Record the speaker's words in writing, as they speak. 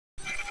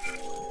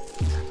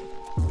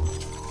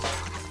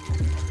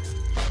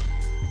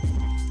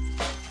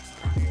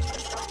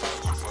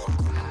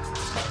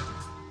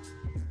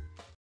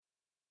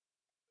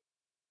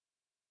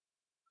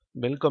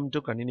Welcome to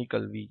Kanini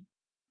Kalvi.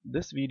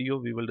 This video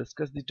we will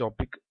discuss the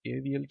topic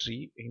AVL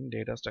tree in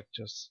data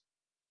structures.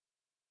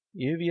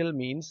 AVL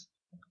means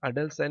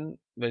Adelson,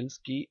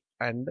 Welsky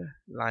and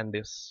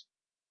Landis.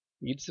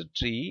 It's a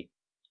tree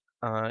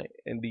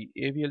and the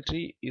AVL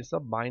tree is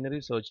a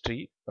binary search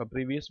tree. A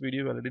previous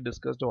video we already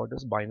discussed what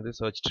is binary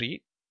search tree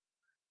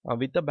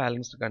with a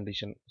balanced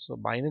condition. So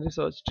binary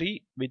search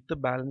tree with the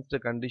balanced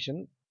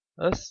condition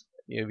is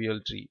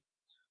AVL tree.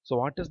 So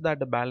what is that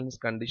the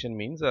balanced condition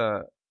means?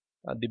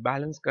 The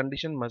balance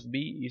condition must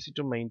be easy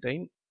to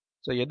maintain.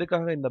 So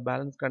எதுக்காக இந்த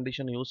balance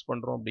condition use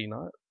பண்றோம் அப்படின்னா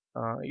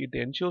it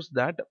ensures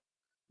that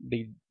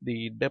the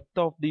depth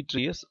of the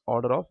tree is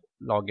order of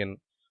log n.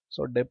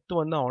 So depth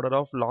வந்து order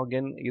of log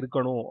n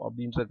இருக்கணும்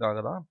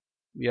அப்படின்றதுக்காக தான்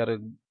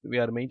we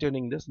are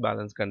maintaining this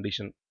balance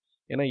condition.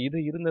 ஏன்னா இது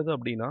இருந்தது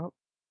அப்படின்னா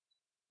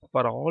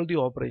for all the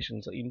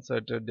operations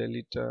insert,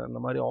 delete அந்த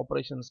மாதிரி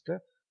operationsக்கு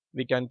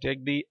we can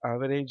take the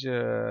average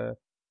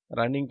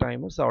running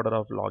time is order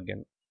of log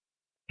n.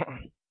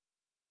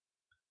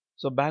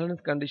 So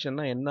balance condition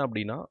என்ன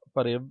அப்படின்னா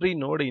for every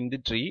node in the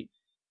tree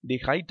the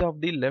height of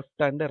the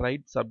left and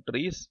right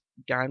subtrees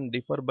can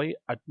differ by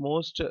at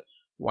most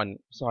 1.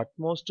 So at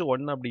most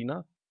 1 அப்படின்னா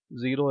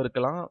 0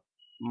 இருக்கலாம்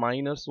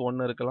minus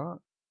 1 இருக்கலாம்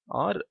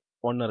or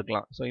 1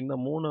 இருக்கலாம். So இந்த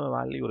மூணு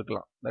value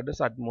இருக்கலாம். That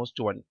is at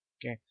most 1.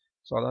 Okay.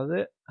 So அதாவது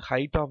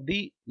height of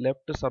the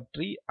left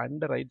subtree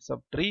and right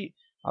subtree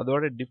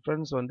அதோட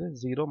difference வந்து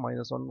 0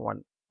 minus 1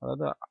 1.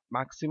 அதாவது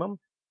maximum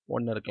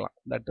 1 இருக்கலாம்.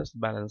 That is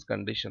balance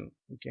condition.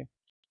 Okay.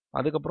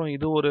 அதுக்கப்புறம்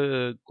இது ஒரு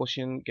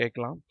கொஸ்டின்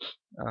கேட்கலாம்.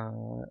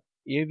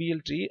 AVL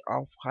tree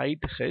of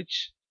height h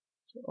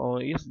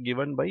is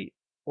given by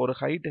ஒரு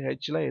height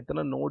hல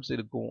எத்தனை நோட்ஸ்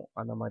இருக்கும்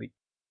அந்த மாதிரி.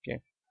 ஓகே,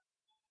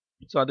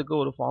 ஸோ அதுக்கு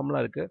ஒரு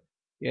ஃபார்முலா இருக்கு.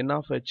 n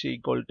of h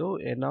equal to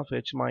n of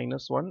h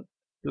minus 1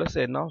 plus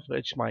n of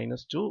h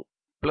minus 2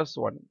 plus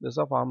 1. This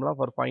is a formula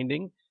for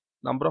finding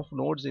number of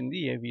nodes in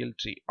the AVL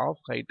tree of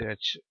height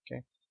h. Okay,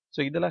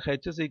 so இதில்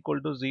h is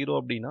equal to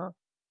 0 அப்படின்னா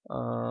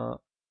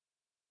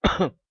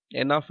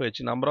n of h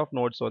number of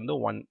nodes வந்து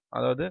 1,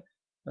 அதாவது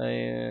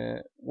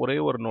ஒரே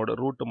ஒரு node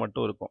root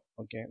மட்டும் இருக்கும்.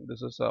 Okay,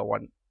 this is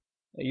 1.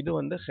 இது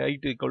வந்து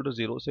height equal to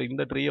 0. ஸோ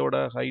இந்த ட்ரீயோட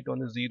height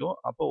வந்து 0,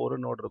 அப்போ ஒரு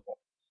நோடு இருக்கும்.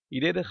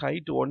 இதே இது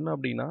height 1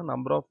 அப்படின்னா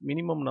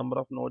மினிமம்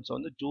நம்பர் ஆஃப் நோட்ஸ்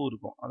வந்து 2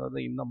 இருக்கும். அதாவது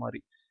இந்த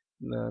மாதிரி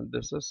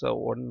this is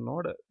one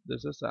node,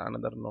 this is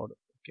another node.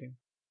 Okay,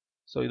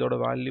 so இதோட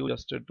வேல்யூ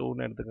ஜஸ்ட்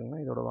 2ன்னு எடுத்துக்கோங்க,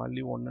 இதோட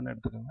வேல்யூ 1ன்னு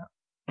எடுத்துக்கோங்க.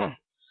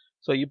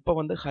 ஸோ இப்போ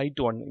வந்து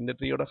height 1, இந்த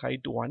ட்ரீயோட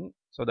height 1,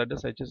 so that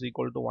is h is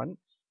equal to 1.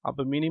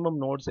 அப்போ மினிமம்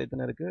நோட்ஸ்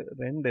எத்தனை இருக்கு?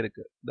 2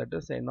 இருக்கு. That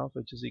is n of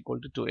h is equal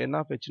to 2. n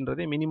of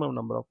hன்றதே minimum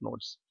number of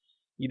notes.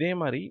 இதே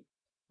மாதிரி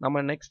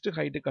நம்ம நெக்ஸ்ட்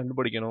ஹைட்டு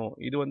கண்டுபிடிக்கணும்.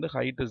 இது வந்து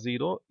ஹைட்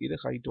 0, இது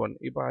ஹைட் 1.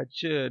 இப்போ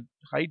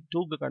ஹைட்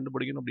 2க்கு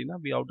கண்டுபிடிக்கணும் அப்படின்னா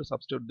we have to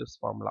substitute this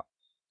formula.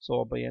 So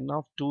அப்போ n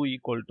of 2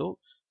 equal to,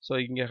 so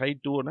இங்கே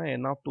height 2னா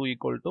n of 2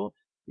 equal to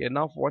n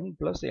of 1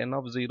 plus n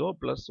of 0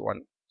 plus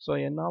 1. So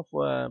n of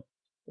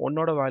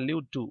 1ஓட value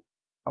 2,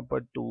 அப்போ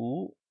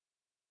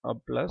 2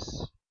 plus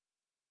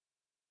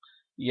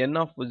n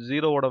of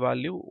 0ஓட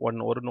வேல்யூ 1,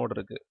 ஒரு node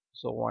இருக்கு.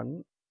 So 1,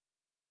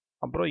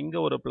 அப்புறம் இங்கே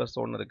ஒரு plus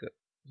 1 இருக்கு.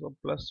 So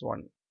plus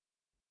 1,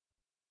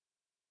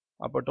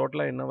 அப்போ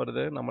டோட்டலாக என்ன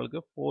வருது? நம்மளுக்கு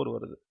 4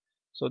 வருது.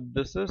 So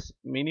this is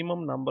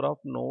minimum number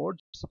of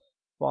notes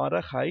for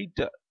a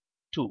height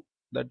 2,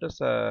 that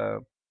is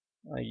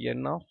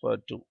n of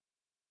 2.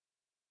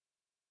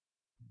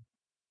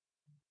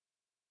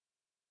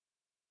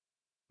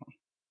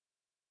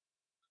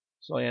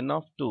 So n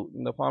of 2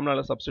 இந்த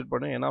ஃபார்முலாவில் சப்ஸ்டியூட்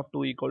பண்ண n of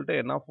 2 equal to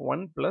n of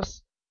 1 plus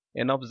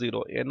n of 0.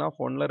 n of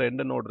 1ல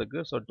 2 node இருக்கு.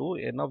 ஸோ 2,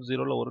 n of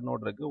 0ல ஒரு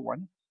node இருக்கு,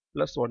 1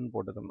 plus 1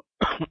 போட்டுக்கணும்.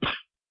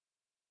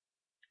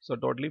 So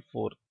totally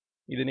 4.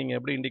 இது நீங்கள்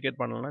எப்படி இண்டிகேட்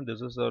பண்ணலாம்னா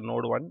this is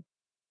node 1,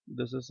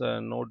 this is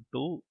node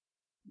 2,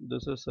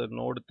 this is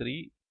node 3.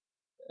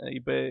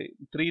 இப்போ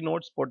 3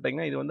 நோட்ஸ்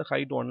போட்டிங்கன்னா இது வந்து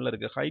ஹைட் 1ல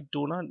இருக்கு. ஹைட்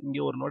 2னா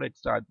இங்கே ஒரு நோடு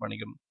எக்ஸ்ட்ரா ஆட்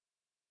பண்ணிக்கணும்.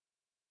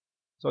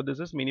 So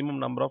this is minimum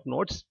number of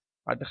notes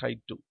at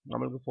height 2.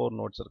 நம்மளுக்கு 4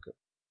 நோட்ஸ் இருக்கு.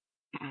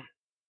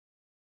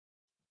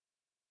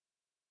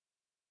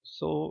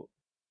 ஸோ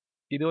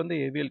இது வந்து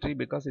AVL tree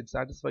because it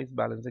satisfies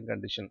balancing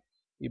condition.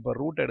 இப்போ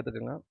ரூட்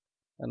எடுத்துக்கோங்க.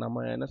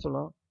 நம்ம என்ன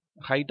சொல்லலாம்?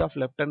 height of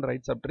left and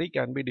right subtree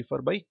can be differ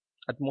by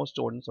at most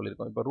 1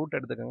 சொல்லியிருக்கோம். இப்போ ரூட்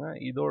எடுத்துக்கோங்க.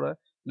 இதோட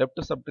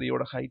லெஃப்ட்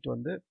சப்ட்ரீயோட ஹைட்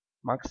வந்து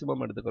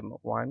மேக்ஸிமம்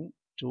எடுத்துக்கணும். 1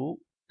 2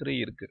 3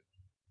 இருக்கு.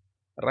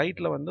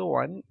 ரைட்ல வந்து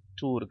 1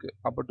 2 இருக்கு.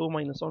 அப்போ 2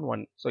 minus 1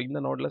 1. ஸோ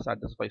இந்த நோட்ல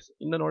சாட்டிஸ்ஃபைஸ்.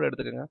 இந்த நோடு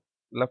எடுத்துக்கோங்க.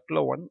 லெஃப்ட்ல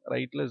 1,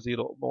 ரைட்ல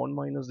 0. இப்போ 1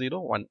 minus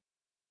 0 1.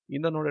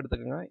 இந்த நோடு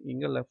எடுத்துக்கோங்க.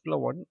 இங்கே லெஃப்ட்ல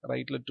 1,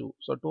 ரைட்ல 2.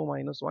 So 2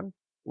 minus 1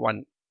 1.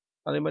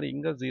 அதே மாதிரி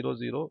இங்கே 0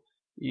 0.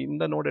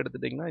 இந்த நோடு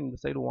எடுத்துட்டிங்கன்னா இந்த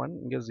சைடு 1,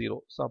 இங்கே 0.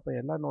 ஸோ அப்போ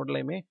எல்லா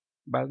நோட்லையுமே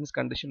பேலன்ஸ்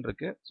கண்டிஷன்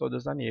இருக்கு. ஸோ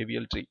திஸ் தான்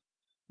AVL tree.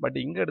 பட்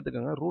இங்கே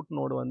எடுத்துக்கோங்க, ரூட்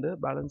நோடு வந்து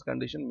பேலன்ஸ்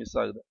கண்டிஷன் மிஸ்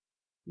ஆகுது.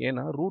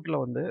 ஏன்னா ரூட்ல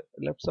வந்து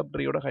லெஃப்ட்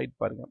சப்ட்ரீயோட ஹைட்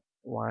பாருங்க,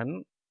 1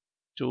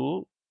 2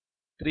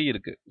 3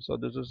 இருக்கு. So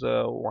this is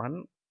 1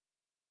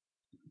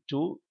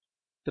 2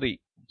 3.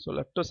 So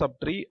left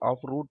subtree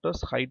of root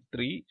is height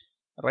 3.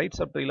 Right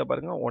சப்ட்ரீல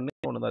பாருங்க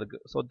 1 தான் இருக்கு.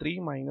 So 3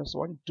 minus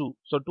 1 2.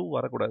 ஸோ 2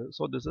 வரக்கூடாது.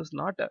 So this is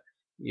not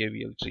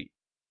AVL tree.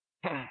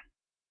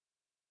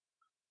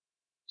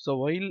 So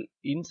while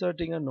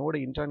inserting a node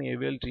into an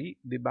AVL tree,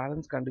 the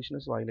balance condition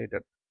is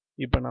violated.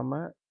 இப்போ நம்ம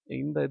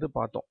இந்த இது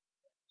பார்த்தோம்.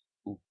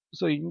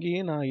 So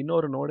இங்கேயே நான்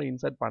இன்னொரு நோடை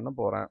இன்சர்ட் பண்ண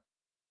போகிறேன்.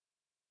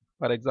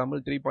 ஃபார் எக்ஸாம்பிள்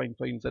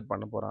 3.5 இன்சர்ட்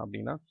பண்ண போகிறேன்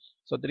அப்படின்னா,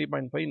 ஸோ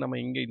 3.5 நம்ம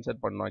இங்கே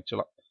இன்சர்ட் பண்ணோம்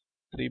ஆக்சுவலாக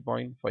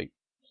 3.5.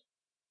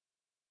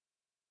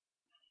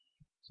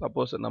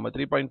 சப்போஸ் நம்ம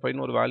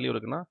 3.5 ஒரு வேல்யூ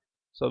இருக்குன்னா,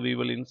 so we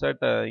will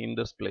insert in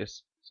this place.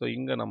 So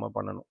இங்கே நம்ம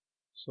பண்ணணும்.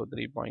 ஸோ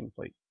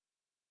 3.5.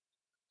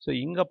 ஸோ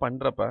இங்கே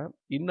பண்ணுறப்ப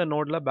இந்த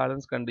நோடில்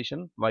பேலன்ஸ்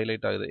கண்டிஷன்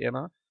வயலேட் ஆகுது.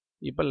 ஏன்னா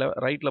இப்போ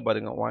ரைட்டில்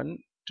பாருங்கள் 1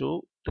 2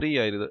 3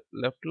 ஆயிடுது,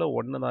 லெஃப்டில்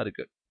 1 தான்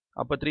இருக்குது.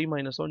 அப்போ 3 -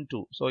 1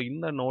 2. ஸோ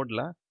இந்த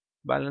நோடில்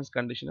பேலன்ஸ்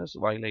கண்டிஷன் இஸ்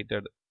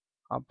வயலேட்டட்.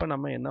 அப்போ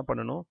நம்ம என்ன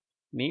பண்ணணும்,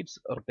 needs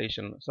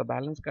rotation. So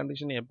balance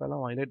condition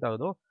எப்போல்லாம் வயலேட்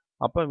ஆகுதோ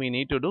அப்போ we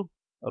need to do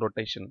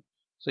rotation.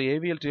 So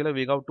AVL treeல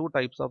we have two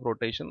types of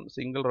rotation,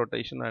 single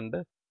rotation and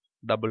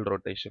double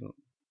rotation.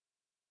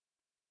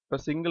 இப்போ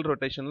சிங்கிள்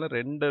ரொட்டேஷனில்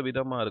ரெண்டு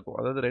விதமாக இருக்கும்.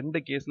 அதாவது ரெண்டு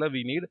கேஸில்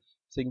we need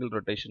single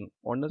rotation.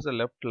 One is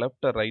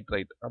left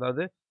right.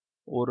 அதாவது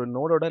ஒரு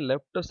நோடோட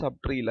லெஃப்ட்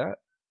சப்ட்ரீல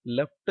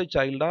லெஃப்ட்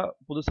சைல்டாக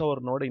புதுசாக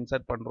ஒரு நோடை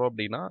இன்சர்ட் பண்ணுறோம்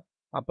அப்படின்னா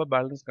அப்போ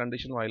பேலன்ஸ்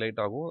கண்டிஷன் வயலேட்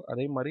ஆகும்.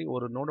 அதே மாதிரி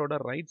ஒரு நோடோட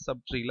ரைட்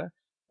சப்ட்ரீல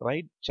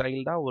ரைட்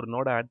சைல்டாக ஒரு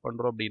நோடை ஆட்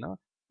பண்ணுறோம் அப்படின்னா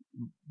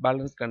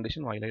பேலன்ஸ்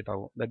கண்டிஷன் வயலேட்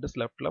ஆகும். That is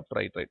left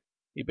right.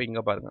 இப்போ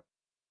இங்கே பாருங்கள்,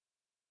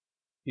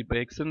 இப்போ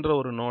எக்ஸ்ன்ற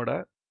ஒரு நோடை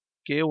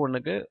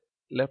K1க்கு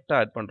லெஃப்ட்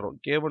ஆட் பண்ணுறோம்.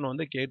 K1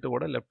 வந்து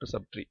K2ஓட left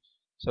subtree.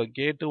 So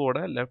K2ஓட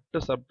left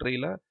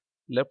சப்ட்ரீல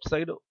left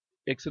side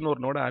எக்ஸ்னு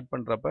ஒரு நோடை ஆட்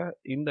பண்ணுறப்ப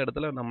இந்த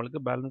இடத்துல நம்மளுக்கு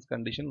பேலன்ஸ்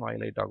கண்டிஷன்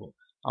வயலேட் ஆகும்.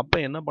 அப்போ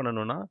என்ன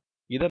பண்ணணும்னா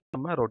இதை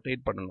நம்ம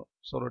ரொட்டேட் பண்ணணும்.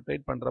 ஸோ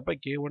ரொட்டேட் பண்ணுறப்ப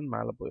K1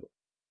 மேலே போயிடும்.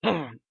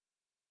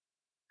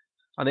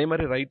 அதே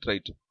மாதிரி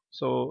ரைட்.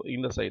 ஸோ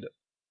இந்த சைடு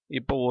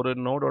இப்போ ஒரு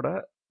நோடோட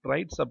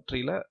ரைட்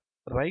சப்ட்ரீல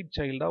ரைட்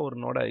சைல்டாக ஒரு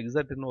நோட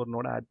எக்ஸாக்ட்னு ஒரு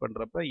நோட ஆட்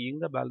பண்ணுறப்ப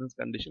இங்கே பேலன்ஸ்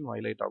கண்டிஷன்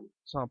வயலேட் ஆகும்.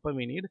 ஸோ அப்போ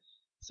we need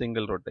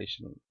single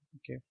rotation.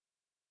 Okay,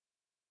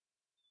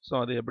 so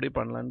அது எப்படி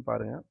பண்ணலான்னு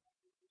பாருங்கள்.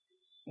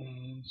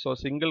 ஸோ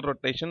சிங்கிள்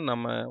ரொட்டேஷன்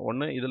நம்ம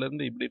ஒன்று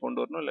இதுலேருந்து இப்படி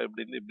கொண்டு வரணும், இல்லை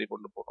இப்படி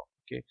கொண்டு போகணும்.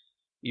 ஓகே,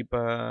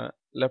 இப்போ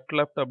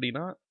லெஃப்ட்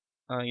அப்படின்னா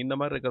இந்த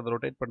மாதிரி இருக்கிறத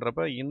ரொட்டேட்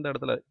பண்ணுறப்ப இந்த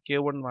இடத்துல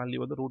K1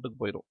 வேல்யூ வந்து ரூட்டுக்கு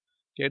போயிடும்,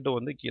 K2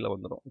 வந்து கீழே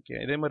வந்துடும். ஓகே,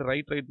 இதே மாதிரி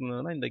ரைட்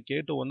இருந்ததுன்னா இந்த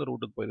K2 வந்து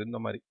ரூட்டுக்கு போயிடும்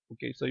இந்த மாதிரி.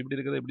 ஓகே, ஸோ இப்படி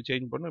இருக்கிறத இப்படி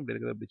சேஞ்ச் பண்ணணும், இப்படி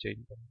இருக்கிறத இப்படி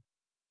சேஞ்ச் பண்ணணும்.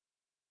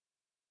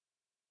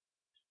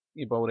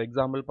 இப்போ ஒரு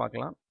எக்ஸாம்பிள்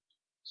பார்க்கலாம்.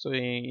 ஸோ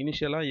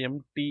இனிஷியலாக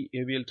எம்டி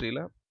AVL ட்ரீல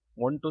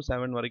 1 to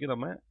 7 வரைக்கும்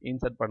நம்ம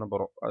இன்சர்ட் பண்ண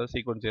போகிறோம், அது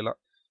சீக்வன்ஸியலாக.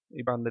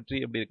 இப்போ அந்த ட்ரீ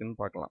எப்படி இருக்குன்னு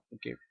பார்க்கலாம்.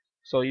 ஓகே,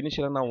 ஸோ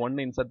இனிஷியலாக நான் 1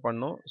 இன்சர்ட்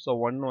பண்ணணும். ஸோ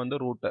 1 வந்து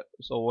ரூட்டு,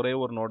 ஸோ ஒரே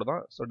ஒரு நோடு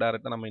தான். ஸோ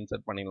டேரெக்டாக நம்ம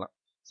இன்சர்ட் பண்ணிடலாம்.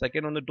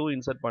 செகண்ட் வந்து 2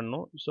 இன்சர்ட்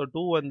பண்ணணும். ஸோ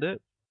 2 வந்து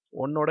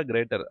 1ஓட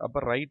கிரேட்டர், அப்போ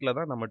ரைட்டில்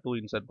தான் நம்ம 2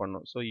 இன்சர்ட்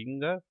பண்ணணும். ஸோ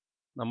இங்கே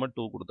நம்ம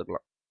 2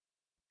 கொடுத்துக்கலாம்.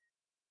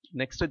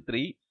 நெக்ஸ்ட்டு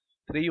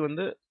 3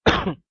 வந்து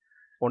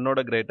 1ஓட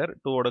கிரேட்டர்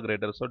 2ஓட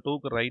கிரேட்டர். ஸோ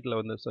 2க்கு ரைட்டில்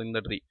வந்து, ஸோ இந்த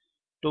ட்ரீ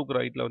 2க்கு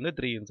ரைட்டில் வந்து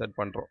 3 இன்சர்ட்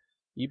பண்ணுறோம்.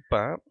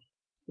 இப்போ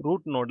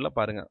ரூட் நோடில்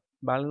பாருங்கள்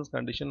பேலன்ஸ்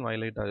கண்டிஷன்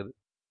வயலேட் ஆகுது.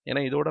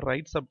 ஏன்னா இதோட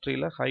ரைட்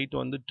சப்ட்ரீல ஹைட்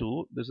வந்து 2,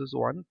 திஸ் இஸ்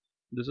 1,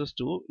 திஸ் இஸ்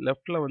 2,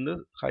 லெஃப்டில் வந்து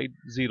ஹைட்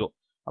 0.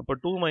 அப்போ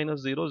 2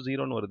 - 0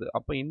 0ன்னு வருது.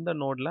 அப்போ இந்த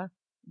நோடில்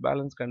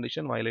பேலன்ஸ்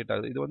கண்டிஷன் வயலேட்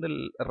ஆகுது. இது வந்து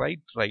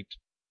ரைட்.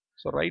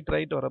 ஸோ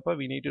ரைட் வரப்போ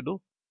we need to do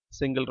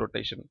single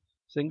rotation.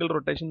 Single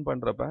rotation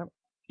பண்ணுறப்ப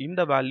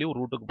இந்த வேல்யூ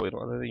ரூட்டுக்கு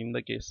போயிடும், அதாவது இந்த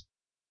கேஸ்.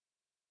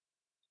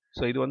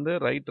 ஸோ இது வந்து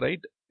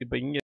ரைட். இப்போ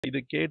இங்கே இது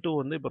K2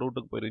 வந்து இப்போ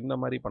ரூட்டுக்கு போயிடும். இந்த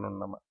மாதிரி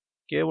பண்ணணும் நம்ம.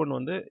 K1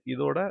 வந்து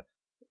இதோட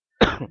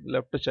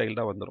லெஃப்ட்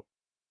சைல்டாக வந்துடும்.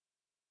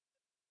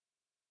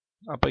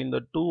 அப்போ இந்த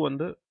 2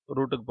 வந்து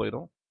ரூட்டுக்கு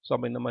போயிடும். ஸோ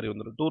அப்போ இந்த மாதிரி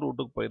வந்துடும். 2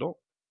 ரூட்டுக்கு போயிடும்.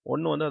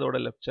 1 வந்து அதோட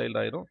லெஃப்ட் சைல்டு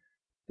ஆயிரும்.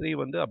 3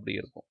 வந்து அப்படியே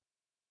இருக்கும்.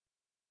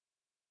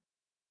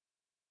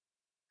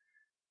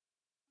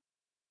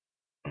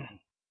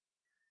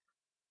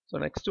 ஸோ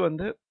நெக்ஸ்ட்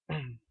வந்து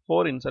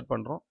 4 இன்சர்ட்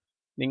பண்ணுறோம்.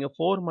 நீங்கள்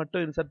 4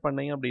 மட்டும் இன்சர்ட்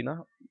பண்ணீங்க அப்படின்னா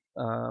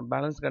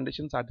பேலன்ஸ்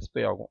கண்டிஷன்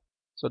சாட்டிஸ்ஃபை ஆகும்.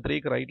 ஸோ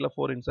 3க்கு ரைட்டில்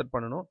 4 இன்சர்ட்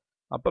பண்ணணும்,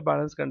 அப்போ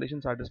பேலன்ஸ்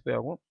கண்டிஷன் சாட்டிஸ்ஃபை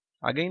ஆகும்.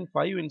 அகைன்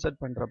 5 இன்சர்ட்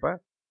பண்ணுறப்ப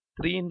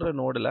 3ன்ற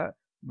நோடில்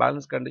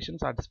பேலன்ஸ் கண்டிஷன்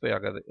சாட்டிஸ்ஃபை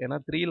ஆகாது. ஏன்னா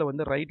 3ல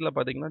வந்து ரைட்டில்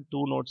பார்த்தீங்கன்னா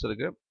 2 நோட்ஸ்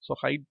இருக்குது. ஸோ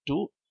ஹைட் 2,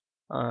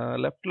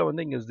 லெஃப்டில்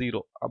வந்து இங்கே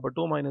 0. அப்போ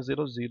 2 -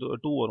 0 0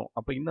 2 வரும்.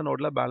 அப்போ இந்த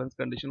நோடில் பேலன்ஸ்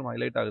கண்டிஷன்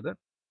வயலேட் ஆகுது.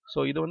 ஸோ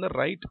இது வந்து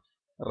ரைட்.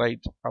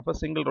 அப்போ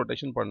சிங்கிள்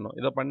ரொட்டேஷன் பண்ணணும்.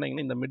 இதை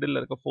பண்ணிங்கன்னா இந்த மிடில்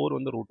இருக்க 4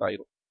 வந்து ரூட்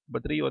ஆயிரும். இப்போ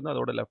 3 வந்து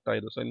அதோட லெஃப்ட்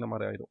ஆயிரும். ஸோ இந்த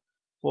மாதிரி ஆயிரும்.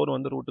 4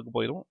 வந்து ரூட்டுக்கு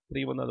போயிடும்,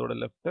 3 வந்து அதோட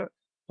லெஃப்ட்டு,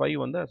 5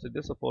 வந்து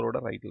அஸ் 4ஓட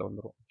ரைட்டில்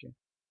வந்துடும். ஓகே,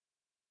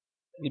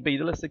 இப்போ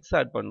இதில் 6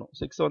 ஆட் பண்ணணும்.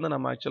 6 வந்து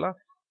நம்ம ஆக்சுவலாக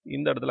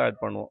இந்த இடத்துல ஆட்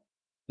பண்ணுவோம்.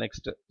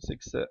 நெக்ஸ்ட்டு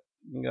 6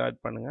 இங்கே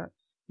ஆட் பண்ணுங்கள்.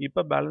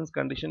 இப்போ பேலன்ஸ்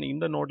கண்டிஷன்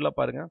இந்த நோடில்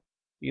பாருங்கள்,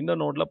 இந்த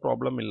நோடில்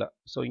ப்ராப்ளம் இல்லை.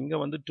 ஸோ இங்கே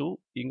வந்து 2,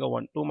 இங்கே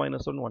 1, 2 -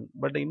 1 1.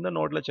 பட் இந்த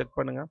நோடில் செக்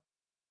பண்ணுங்கள்,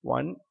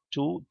 1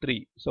 2 3.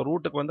 ஸோ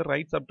ரூட்டுக்கு வந்து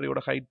ரைட்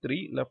சப்ட்ரீயோட ஹைட் 3,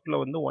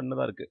 லெஃப்ட்டில் வந்து 1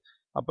 தான் இருக்குது.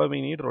 அப்போ we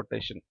need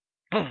ரொட்டேஷன்.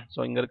 ஸோ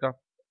இங்கே இருக்கா.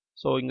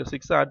 ஸோ இங்கே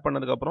 6 ஆட்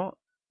பண்ணதுக்கப்புறம்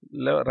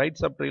ரைட்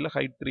சப்ட்ரீல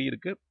ஹைட் 3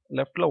 இருக்குது,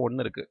 லெஃப்ட்டில் 1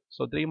 இருக்குது.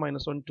 So 3 -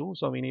 1 2.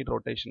 So we need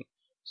rotation.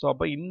 So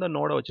அப்போ இந்த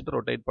நோடை வச்சுட்டு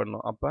ரொட்டேட்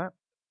பண்ணணும். அப்போ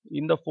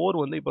இந்த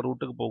 4 வந்து இப்போ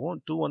ரூட்டுக்கு போகும்,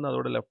 2 வந்து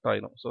அதோட லெஃப்ட்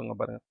ஆயிடும். ஸோ இங்கே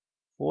பாருங்கள்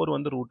 4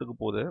 வந்து ரூட்டுக்கு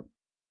போகுது,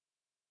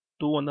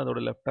 2 வந்து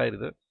அதோட லெஃப்ட்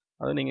ஆயிருது.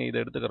 அதை நீங்கள் இதை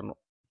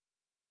எடுத்துக்கிறணும்.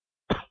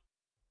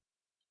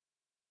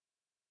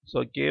 ஸோ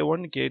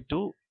K1 K2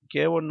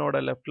 K1ஓட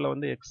லெஃப்டில்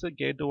வந்து X,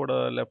 K2ஓட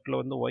லெஃப்டில்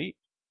வந்து Y,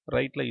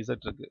 ரைட்டில் Z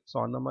இருக்கு. ஸோ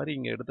அந்த மாதிரி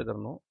இங்கே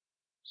எடுத்துக்கிறணும்.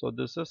 ஸோ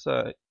திஸ் இஸ்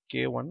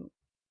K1,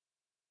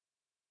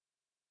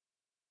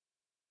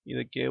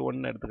 இது K1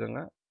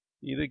 எடுத்துக்கோங்க,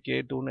 இது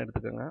K2ன்னு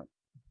எடுத்துக்கோங்க.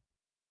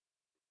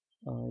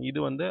 இது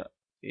வந்து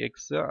X,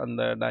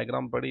 அந்த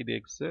டயக்ராம் படி இது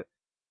X,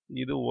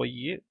 இது Y,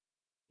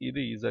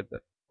 இது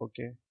Z.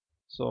 ஓகே,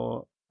 ஸோ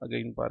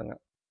அகைன் பாருங்க.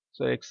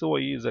 ஸோ X,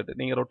 Y, Z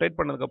நீங்கள் ரொட்டேட்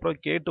பண்ணதுக்கப்புறம்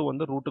K2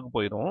 வந்து ரூட்டுக்கு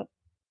போயிடும்,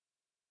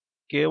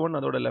 K1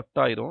 அதோட லெஃப்ட்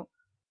ஆயிரும்.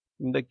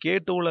 இந்த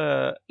K2ல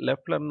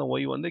லெஃப்ட்ல இருந்த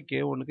Y வந்து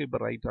K1க்கு இப்போ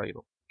ரைட்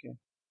ஆயிரும். ஓகே,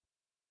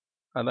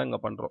 அதான் இங்கே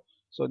பண்ணுறோம்.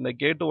 ஸோ இந்த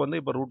K2 வந்து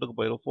இப்போ ரூட்டுக்கு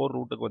போயிடும், 4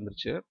 ரூட்டுக்கு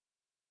வந்துருச்சு.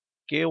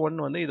 K1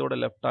 வந்து இதோட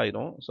லெஃப்ட்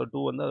ஆயிரும். ஸோ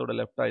 2 வந்து அதோட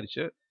லெஃப்ட்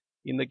ஆயிடுச்சு.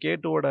 இந்த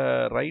K2ஓட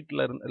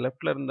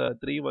லெஃப்ட்ல இருந்த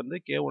 3 வந்து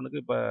K1க்கு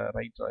இப்போ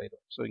ரைட்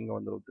ஆயிரும். ஸோ இங்கே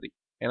வந்துடும் 3.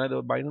 ஏன்னா இது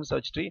பைனரி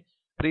சர்ச் ட்ரீ.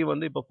 3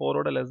 வந்து இப்போ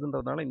 4ஓட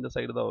லெஸ்ன்றதுனால இந்த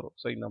சைடு தான் வரும்.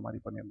 ஸோ இந்த மாதிரி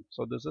பண்ணிடணும்.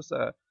 So this is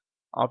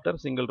after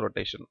single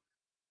rotation.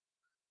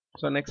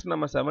 So next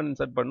நம்ம 7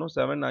 இன்சர்ட் பண்ணணும்.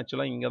 7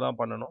 ஆக்சுவலாக இங்கே தான்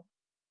பண்ணணும்.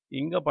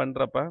 இங்கே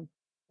பண்ணுறப்ப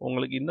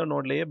உங்களுக்கு இந்த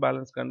நோட்லேயே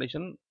பேலன்ஸ்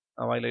கண்டிஷன்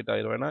வயலேட்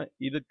ஆயிரும். ஏன்னா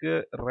இதுக்கு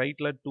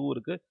ரைட்டில் 2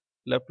 இருக்குது,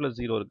 லெஃப்டில்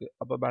 0 இருக்குது.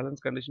 அப்போ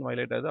பேலன்ஸ் கண்டிஷன்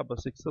வயலேட் ஆகுது. அப்போ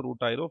 6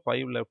 ரூட் ஆயிரும்,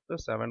 5 லெஃப்ட்,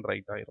 7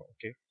 ரைட் ஆயிரும்.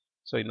 ஓகே,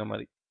 ஸோ இந்த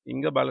மாதிரி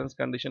இங்கே பேலன்ஸ்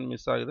கண்டிஷன்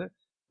மிஸ் ஆகுது.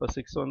 இப்போ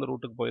 6 வந்து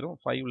ரூட்டுக்கு போயிடும்,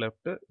 5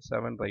 லெஃப்ட்,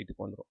 7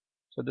 ரைட்டுக்கு வந்துடும்.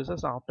 So this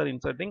is after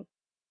inserting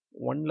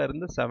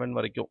 1லேருந்து 7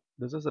 வரைக்கும்.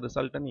 This is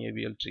resultant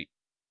AVL tree.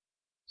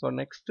 So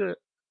next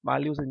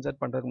values insert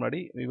பண்ணுறதுக்கு முன்னாடி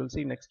we will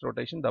see next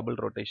rotation, double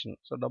rotation.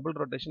 So double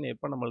rotation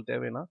எப்போ நம்மளுக்கு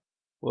தேவைன்னா,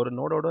 ஒரு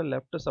நோடோட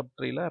லெஃப்ட்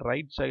சப்ட்ரீல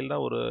ரைட்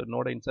சைல்டாக ஒரு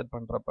நோடை இன்சர்ட்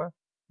பண்ணுறப்ப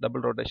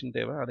டபுள் ரொட்டேஷன்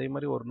தேவை. அதே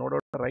மாதிரி ஒரு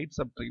நோடோட ரைட்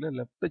சப்ட்ரீல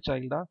லெஃப்ட்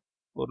சைல்டாக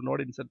ஒரு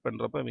நோடு இன்சர்ட்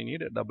பண்ணுறப்ப we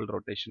need double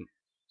rotation.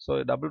 So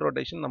double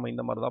rotation நம்ம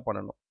இந்த மாதிரி தான்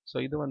பண்ணணும். ஸோ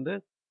இது வந்து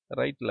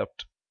ரைட்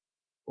லெஃப்ட்,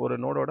 ஒரு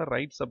நோடோட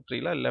ரைட்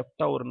சப்ட்ரீல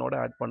லெஃப்டாக ஒரு நோடை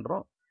ஆட்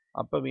பண்ணுறோம்,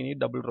 அப்போ we need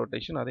டபுள்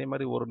ரொட்டேஷன். அதே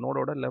மாதிரி ஒரு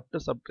நோடோட லெஃப்ட்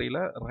சப்ட்ரீல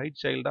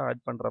ரைட் சைல்டாக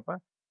ஆட் பண்ணுறப்ப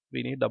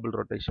we need double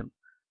rotation.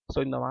 So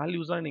இந்த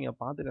வேல்யூஸாக நீங்கள்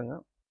பார்த்துக்கோங்க.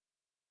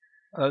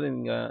 அதாவது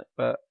நீங்கள்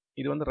இப்போ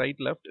இது வந்து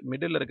ரைட் லெஃப்ட்,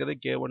 மிடில் இருக்கிறது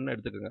K1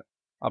 எடுத்துக்கோங்க.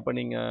 அப்போ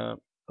நீங்கள்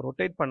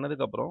ரொட்டேட்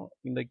பண்ணதுக்கப்புறம்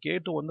இந்த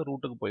K2 வந்து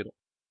ரூட்டுக்கு போயிடும்,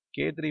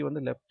 K3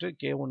 வந்து லெஃப்ட்,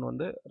 K1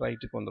 வந்து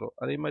ரைட்டுக்கு வந்துடும்.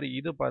 அதே மாதிரி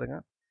இது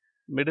பாருங்கள்,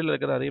 மிடில்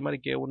இருக்கிறது அதே மாதிரி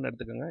K1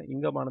 எடுத்துக்கோங்க.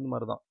 இங்கே மானது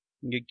மாதிரி தான்,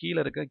 இங்கே கீழே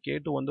இருக்க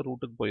K2 வந்து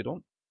ரூட்டுக்கு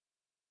போயிடும்,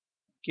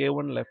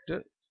 K1 லெஃப்ட்,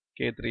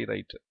 K3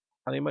 ரைட்டு.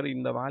 அதே மாதிரி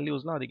இந்த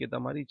வேல்யூஸ்லாம் அதுக்கேற்ற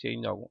மாதிரி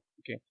சேஞ்ச் ஆகும்.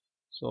 ஓகே,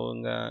 ஸோ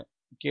இங்கே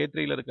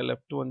K3ல இருக்க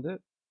லெஃப்ட் வந்து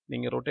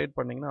நீங்கள் ரொட்டேட்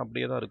பண்ணிங்கன்னா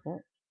அப்படியே தான் இருக்கும்.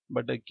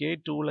 பட்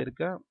K2ல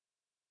இருக்க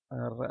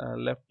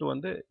லெஃப்ட்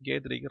வந்து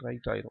K3க்கு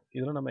ரைட் ஆயிரும்.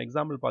 இதில் நம்ம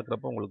எக்ஸாம்பிள்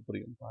பார்க்குறப்ப உங்களுக்கு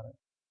புரியும் பாருங்க.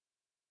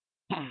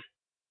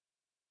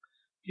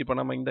 இப்போ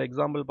நம்ம இந்த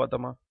எக்ஸாம்பிள்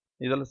பார்த்தோமா,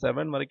 இதில்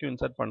 7 வரைக்கும்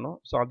இன்சர்ட் பண்ணோம்.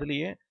 ஸோ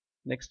அதுலேயே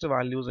நெக்ஸ்ட்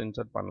வேல்யூஸ்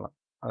இன்சர்ட் பண்ணலாம்.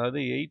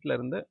 அதாவது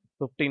 8லேருந்து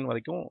 15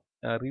 வரைக்கும்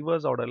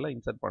ரிவர்ஸ் ஆர்டரில்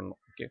இன்சர்ட்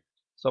பண்ணணும். ஓகே,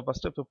 ஸோ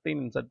ஃபஸ்ட்டு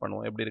 15 இன்சர்ட்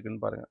பண்ணுவோம், எப்படி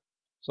இருக்குன்னு பாருங்கள்.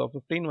 ஸோ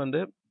 15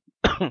 வந்து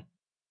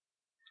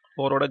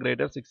 4ஓட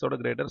கிரேட்டர், 6ஓட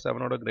கிரேட்டர்,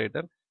 7ஓட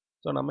கிரேட்டர்.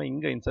 ஸோ நம்ம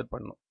இங்கே இன்சர்ட்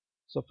பண்ணணும்.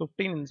 ஸோ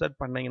 15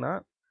 இன்சர்ட் பண்ணிங்கன்னா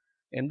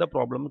எந்த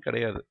ப்ராப்ளமும்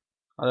கிடையாது.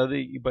 அதாவது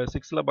இப்போ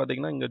 6ல்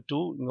பார்த்தீங்கன்னா இங்கே 2,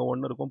 இங்கே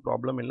 1 இருக்கும்,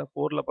 ப்ராப்ளம் இல்லை.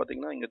 4ல்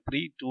பார்த்தீங்கன்னா இங்கே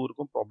 3, 2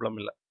 இருக்கும், ப்ராப்ளம்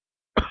இல்லை.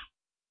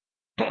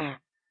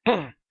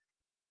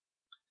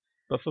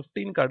 இப்போ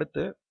 15க்கு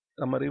அடுத்து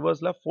நம்ம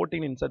ரிவர்ஸில்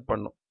 14 இன்சர்ட்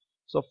பண்ணணும்.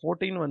 ஸோ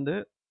 14 வந்து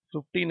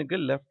 15க்கு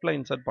லெஃப்டில்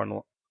இன்சர்ட்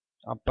பண்ணுவோம்.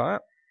 அப்போ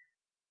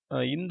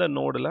இந்த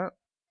நோடில்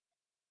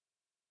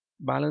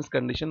பேலன்ஸ்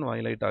கண்டிஷன்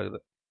வயலேட் ஆகுது.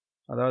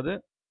 அதாவது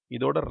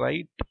இதோட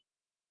ரைட்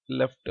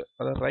லெஃப்ட்,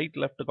 அதாவது ரைட்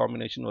லெஃப்ட்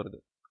காம்பினேஷன் வருது.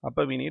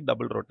 அப்போ we need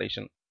double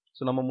rotation.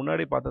 So நம்ம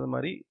முன்னாடி பார்த்தது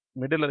மாதிரி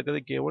மிடில்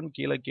இருக்கிறது K1,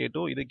 கீழே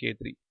K2, இது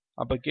K3.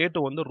 அப்போ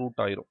K2 வந்து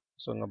ரூட் ஆயிரும்.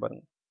 ஸோ இங்கே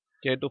பாருங்கள்,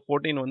 K2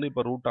 14 வந்து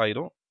இப்போ ரூட்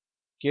ஆயிரும்,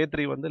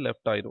 K3 வந்து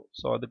லெஃப்ட் ஆயிரும்.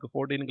 ஸோ அதுக்கு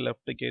 14க்கு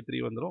லெஃப்ட் K3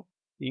 வந்துடும்,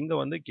 இங்கே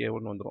வந்து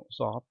K1 வந்துடும்.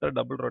 So after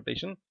double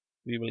rotation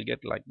we will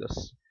get like this.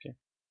 Okay,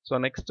 so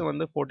next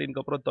வந்து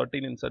 14க்கு அப்புறம்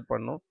 13 இன்சர்ட்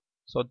பண்ணோம்.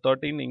 ஸோ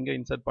 13 இங்கே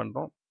இன்சர்ட்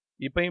பண்ணுறோம்.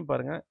 இப்போயும்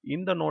பாருங்கள்,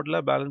 இந்த நோடில்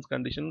பேலன்ஸ்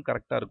கண்டிஷன்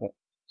கரெக்டாக இருக்கும்.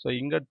 ஸோ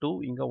இங்கே 2,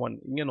 இங்கே 1,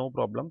 இங்கே நோ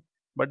ப்ராப்ளம்.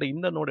 பட்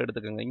இந்த நோடு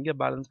எடுத்துக்கோங்க, இங்கே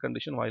பேலன்ஸ்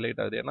கண்டிஷன் வயலேட்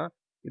ஆகுது. ஏன்னா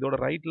இதோட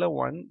ரைட்டில்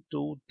 1,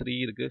 2, 3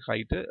 இருக்குது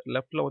ஹைட்டு,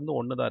 லெஃப்டில் வந்து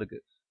 1 தான்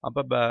இருக்குது.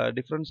 அப்போ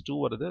டிஃப்ரென்ஸ் 2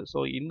 வருது. ஸோ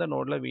இந்த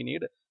நோடில் we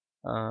need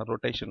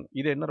ரொட்டேஷன்.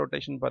 இது என்ன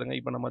ரொட்டேஷன் பாருங்கள்.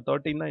 இப்போ நம்ம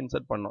 13 தான்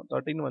இன்சர்ட் பண்ணோம்.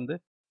 13 வந்து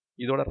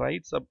இதோட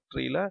ரைட் சப்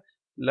ட்ரீல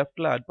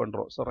லெஃப்டில் ஆட்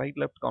பண்ணுறோம். ஸோ ரைட்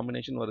லெஃப்ட்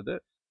காம்பினேஷன் வருது.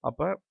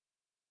 அப்போ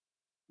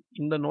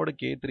இந்த நோடு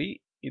K3,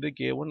 இது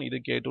K1, இது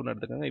K2ன்னு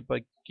எடுத்துக்கோங்க. இப்போ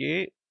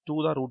K2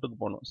 தான் ரூட்டுக்கு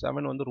போகணும்,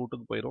 7 வந்து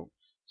ரூட்டுக்கு போயிடும்.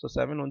 ஸோ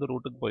 7 வந்து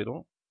ரூட்டுக்கு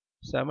போயிடும்.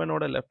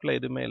 7ஓட லெஃப்டில்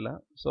எதுவுமே இல்லை.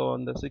 ஸோ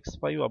அந்த 6,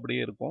 5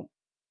 அப்படியே இருக்கும்.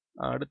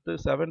 அடுத்து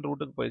 7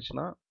 ரூட்டுக்கு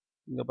போயிடுச்சுன்னா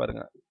இங்கே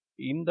பாருங்கள்,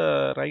 இந்த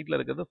ரைட்டில்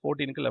இருக்கிறது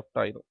 14க்கு லெஃப்ட்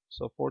ஆயிடும்.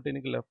 ஸோ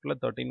 14க்கு லெஃப்டில்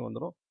 13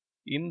 வந்துடும்.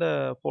 இந்த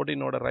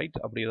 14ஓட ரைட்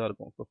அப்படியே தான்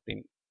இருக்கும்,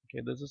 15.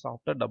 Okay, this is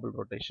after double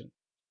rotation.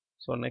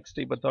 So next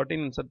இப்போ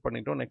 13 இன்சர்ட்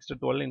பண்ணிட்டோம். நெக்ஸ்ட்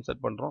 12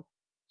 இன்சர்ட் பண்ணுறோம்.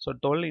 ஸோ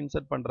 12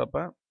 இன்சர்ட் பண்ணுறப்ப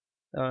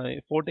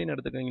 14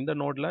 எடுத்துக்கோங்க, இந்த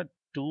நோடில்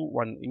 2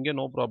 1 இங்கே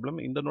நோ ப்ராப்ளம்.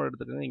 இந்த நோட்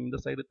எடுத்துக்கோங்க, இந்த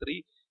சைடு 3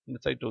 இந்த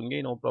சைடு 2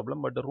 இங்கே நோ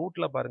ப்ராப்ளம். பட்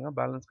ரூட்டில் பாருங்கள்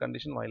பேலன்ஸ்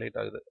கண்டிஷன் வயலேட்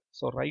ஆகுது.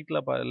 ஸோ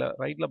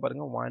ரைட்டில்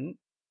பாருங்கள் 1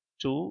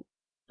 2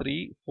 3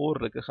 4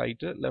 இருக்குது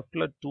ஹைட்டு,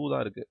 லெஃப்டில் 2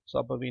 தான் இருக்குது. ஸோ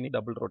அப்போ we need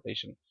டபுள்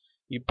ரொட்டேஷன்.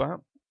 இப்போ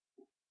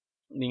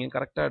நீங்கள்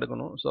கரெக்டாக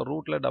எடுக்கணும். ஸோ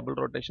ரூட்டில் டபுள்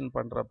ரொட்டேஷன்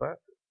பண்ணுறப்ப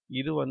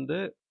இது வந்து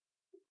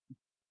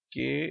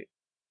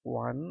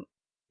K1,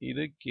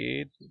 இது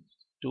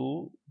K2,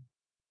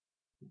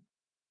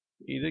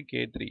 இது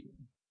K3.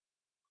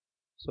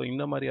 ஸோ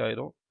இந்த மாதிரி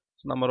ஆயிரும்.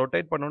 ஸோ நம்ம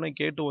ரொட்டேட் பண்ணோன்னே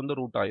K2 வந்து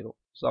ரூட் ஆயிரும்.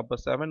 ஸோ அப்போ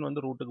 7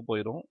 வந்து ரூட்டுக்கு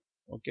போயிடும்.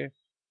 ஓகே,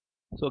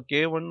 ஸோ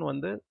K1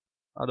 வந்து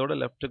அதோட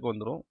லெஃப்ட்டுக்கு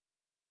வந்துடும்.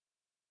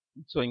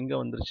 ஸோ இங்கே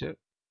வந்துருச்சு.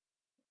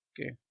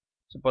 ஓகே,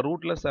 ஸோ இப்போ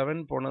ரூட்டில்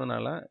 7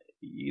 போனதுனால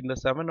இந்த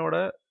 7ஓட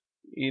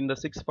இந்த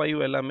 6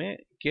 5 எல்லாமே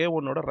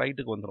K1ஓட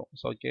ரைட்டுக்கு வந்துடும்.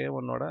 ஸோ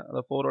K1ஓட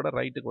அந்த 4ஓட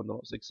ரைட்டுக்கு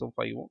வந்துடும். 6ம்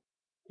 5ம்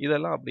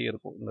இதெல்லாம் அப்படியே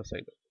இருக்கும் இந்த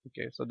side.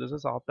 Okay, so this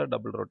is after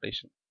double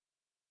rotation.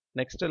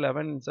 Next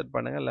 11 insert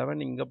பண்ணுங்க.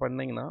 11 இங்கே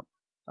பண்ணீங்கன்னா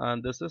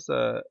this is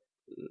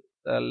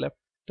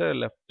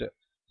left.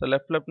 So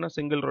லெஃப்ட்னா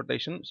single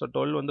rotation. So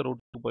 12 வந்து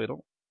ரூட்டுக்கு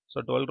போயிடும். ஸோ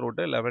 12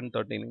 ரூட்டு 11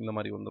 13 இந்த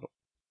மாதிரி வந்துடும்.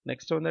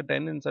 நெக்ஸ்ட் வந்து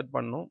 10 இன்சர்ட்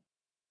பண்ணணும்.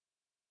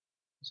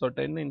 ஸோ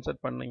 10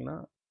 இன்சர்ட் பண்ணிங்கன்னா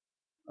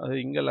அது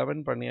இங்கே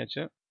 11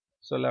 பண்ணியாச்சு.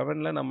 ஸோ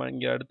 11ல் நம்ம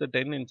இங்கே அடுத்து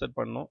 10 இன்சர்ட்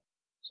பண்ணோம்.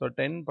 ஸோ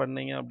 10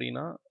 பண்ணீங்க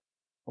அப்படின்னா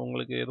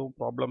உங்களுக்கு எதுவும்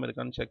ப்ராப்ளம்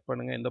இருக்கான்னு செக்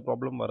பண்ணுங்கள். எந்த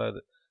ப்ராப்ளம் வராது.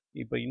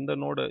 இப்போ இந்த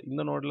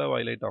நோடில்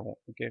வயலேட் ஆகும்.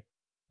 ஓகே,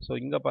 ஸோ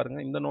இங்கே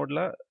பாருங்கள், இந்த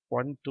நோடில்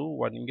 1 2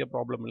 1 இங்கே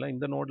ப்ராப்ளம் இல்லை.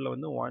 இந்த நோடில்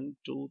வந்து 1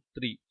 2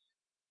 3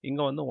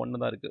 இங்கே வந்து 1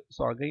 தான் இருக்குது.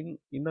 ஸோ அகைன்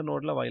இந்த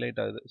நோடில்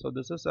வயலேட் ஆகுது. So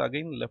this is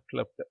again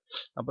left.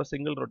 அப்போ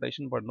சிங்கிள்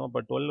ரொட்டேஷன் பண்ணணும்.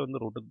 அப்போ 12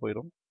 வந்து ரூட்டுக்கு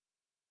போயிடும்.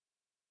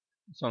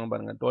 ஸோ அங்கே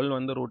பாருங்கள் 12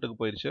 வந்து ரூட்டுக்கு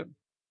போயிடுச்சு.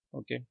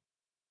 ஓகே,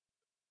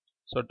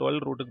 ஸோ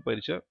 12 ரூட்டுக்கு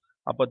போயிடுச்சு.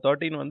 அப்போ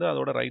 13 வந்து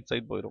அதோட ரைட்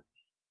சைடு போயிடும்.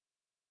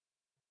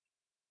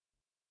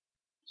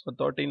 ஸோ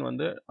 13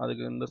 வந்து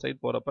அதுக்கு இந்த சைடு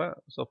போகிறப்ப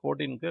ஸோ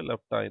 14க்கு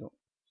லெஃப்ட் ஆயிடும்.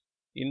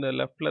 இந்த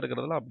லெஃப்டில்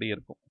இருக்கிறதுல அப்படியே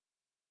இருக்கும்.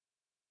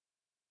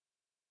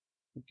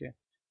 ஓகே,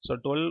 ஸோ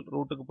 12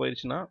 ரூட்டுக்கு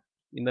போயிடுச்சுன்னா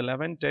இந்த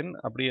 11 10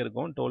 அப்படியே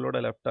இருக்கும். 12ஓட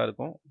லெஃப்டாக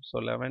இருக்கும். ஸோ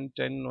 11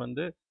 10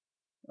 வந்து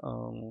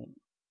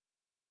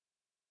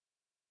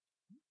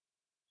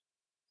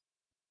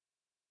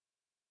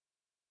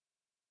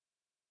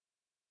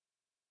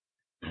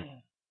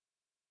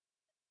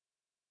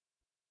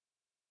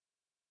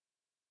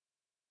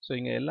ஸோ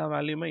இங்கே எல்லா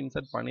வேல்யூமே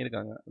இன்சர்ட்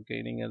பண்ணியிருக்காங்க. ஓகே,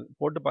 நீங்கள்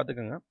போட்டு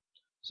பார்த்துக்கோங்க.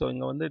 ஸோ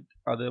இங்கே வந்து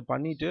அது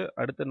பண்ணிவிட்டு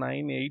அடுத்து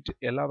 9 8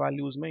 எல்லா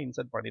வேல்யூஸுமே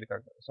இன்சர்ட்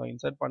பண்ணியிருக்காங்க. ஸோ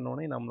இன்சர்ட்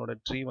பண்ணோடனே நம்மளோட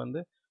ட்ரீ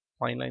வந்து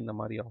ஃபைனலாக இந்த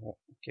மாதிரி ஆகும்.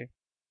 Okay,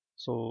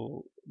 so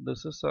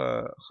this is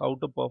how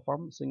to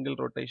perform single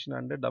rotation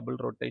and double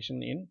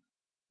rotation in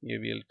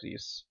AVL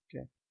trees.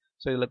 Okay,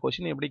 so இதில்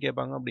கொஷின் எப்படி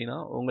கேட்பாங்க அப்படின்னா,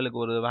 உங்களுக்கு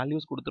ஒரு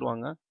வேல்யூஸ்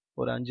கொடுத்துருவாங்க.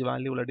 ஒரு 5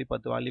 வேல்யூ இல்லாட்டி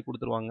 10 வேல்யூ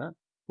கொடுத்துருவாங்க.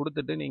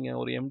 கொடுத்துட்டு நீங்கள்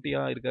ஒரு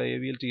எம்டியாக இருக்க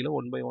AVL ட்ரீயில்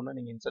 1 by 1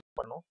 நீங்கள் இன்சர்ட்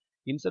பண்ணணும்.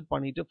 இன்சர்ட்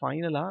பண்ணிவிட்டு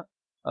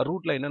ஃபைனலாக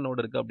ரூட்டில் என்ன நோடு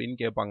இருக்குது அப்படின்னு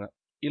கேட்பாங்க.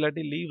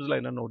 இல்லாட்டி லீவ்ஸில்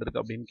என்ன நோடு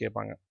இருக்குது அப்படின்னு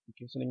கேட்பாங்க.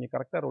 ஓகே, ஸோ நீங்கள்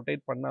கரெக்டாக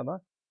ரொட்டேட் பண்ணால்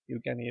தான் you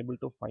can able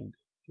to find.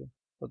 Okay,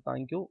 so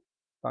thank you.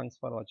 Thanks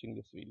for வாட்சிங்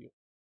திஸ் வீடியோ.